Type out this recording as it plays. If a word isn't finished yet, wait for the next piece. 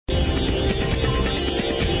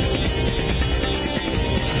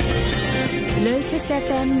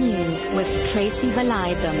FM News with Tracy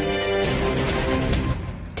Valaydham.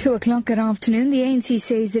 2 o'clock at afternoon, the ANC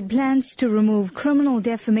says it plans to remove criminal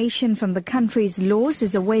defamation from the country's laws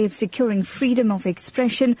as a way of securing freedom of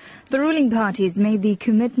expression. The ruling party has made the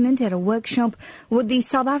commitment at a workshop with the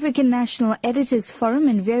South African National Editors Forum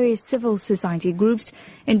and various civil society groups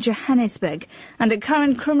in Johannesburg. Under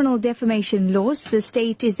current criminal defamation laws, the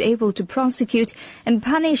state is able to prosecute and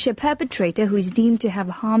punish a perpetrator who is deemed to have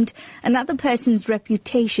harmed another person's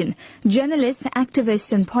reputation. Journalists,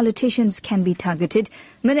 activists and politicians can be targeted.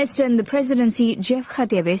 Minister in the Presidency, Jeff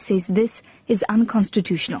Radebe, says this is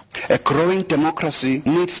unconstitutional. A growing democracy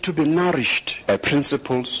needs to be nourished by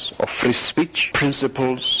principles of free speech,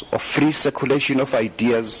 principles of free circulation of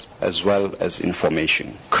ideas, as well as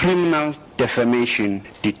information. Criminal defamation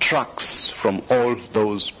detracts from all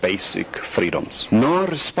those basic freedoms. No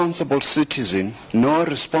responsible citizen, no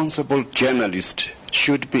responsible journalist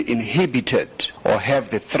should be inhibited or have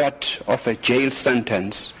the threat of a jail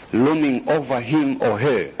sentence looming over him or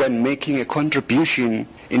her when making a contribution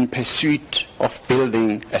in pursuit of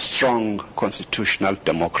building a strong constitutional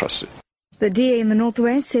democracy. The DA in the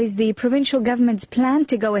Northwest says the provincial government's plan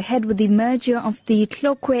to go ahead with the merger of the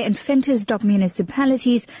Tlokwe and Ventersdorp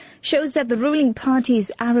municipalities shows that the ruling party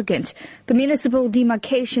is arrogant. The Municipal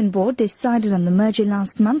Demarcation Board decided on the merger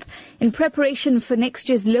last month in preparation for next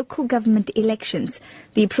year's local government elections.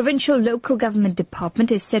 The Provincial Local Government Department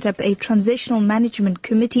has set up a transitional management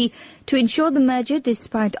committee to ensure the merger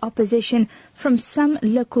despite opposition from some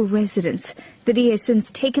local residents. The DA has since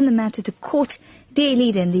taken the matter to court. DA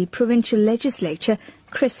leader in the provincial legislature,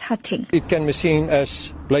 Chris Hatting. It can be seen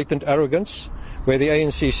as blatant arrogance, where the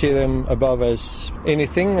ANC see them above as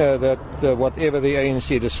anything, that whatever the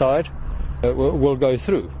ANC decide will go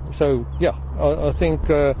through. So, yeah, I think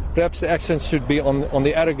perhaps the accent should be on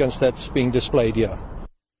the arrogance that's being displayed here.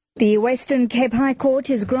 The Western Cape High Court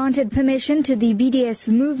has granted permission to the BDS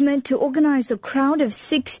movement to organise a crowd of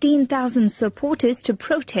 16,000 supporters to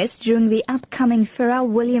protest during the upcoming Pharrell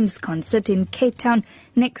Williams concert in Cape Town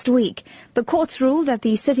next week. The courts ruled that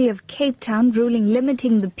the City of Cape Town ruling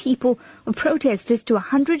limiting the people of protesters to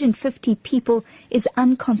 150 people is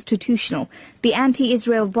unconstitutional. The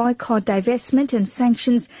anti-Israel boycott, divestment and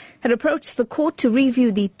sanctions had approached the court to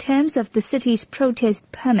review the terms of the city's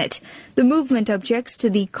protest permit. The movement objects to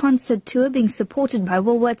the concert tour being supported by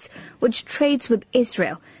Woolworths, which trades with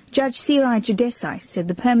Israel. Judge Siraj Desai said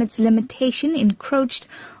the permit's limitation encroached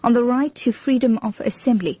on the right to freedom of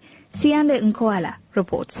assembly. Sianda Nkoala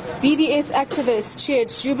reports. BDS activists cheered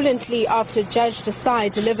jubilantly after Judge Desai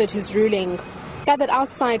delivered his ruling. Gathered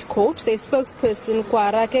outside court, their spokesperson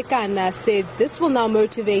Kwara Kekana said this will now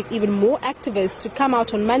motivate even more activists to come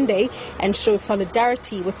out on Monday and show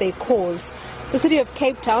solidarity with their cause. The City of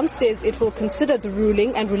Cape Town says it will consider the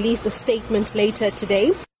ruling and release a statement later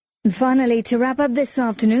today. And finally, to wrap up this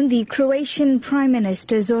afternoon, the Croatian Prime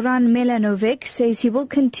Minister Zoran Milanovic says he will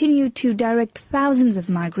continue to direct thousands of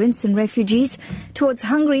migrants and refugees towards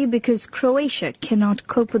Hungary because Croatia cannot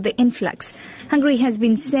cope with the influx. Hungary has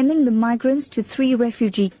been sending the migrants to 3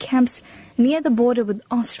 refugee camps near the border with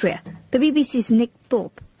Austria. The BBC's Nick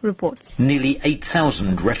Thorpe reports. Nearly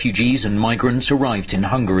 8,000 refugees and migrants arrived in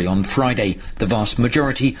Hungary on Friday, the vast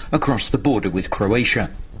majority across the border with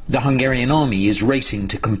Croatia. The Hungarian army is racing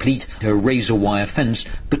to complete a razor-wire fence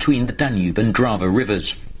between the Danube and Drava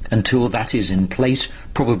rivers. Until that is in place,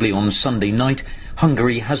 probably on Sunday night,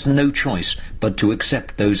 Hungary has no choice but to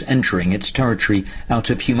accept those entering its territory out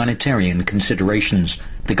of humanitarian considerations,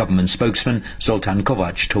 the government spokesman Zoltán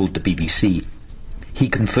Kovács told the BBC. He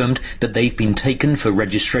confirmed that they've been taken for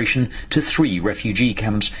registration to 3 refugee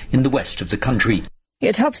camps in the west of the country.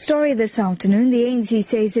 Your top story this afternoon, the ANC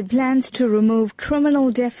says it plans to remove criminal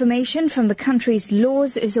defamation from the country's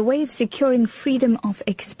laws as a way of securing freedom of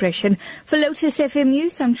expression. For Lotus FM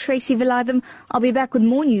News, I'm Tracy Valaydham. I'll be back with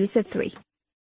more news at 3.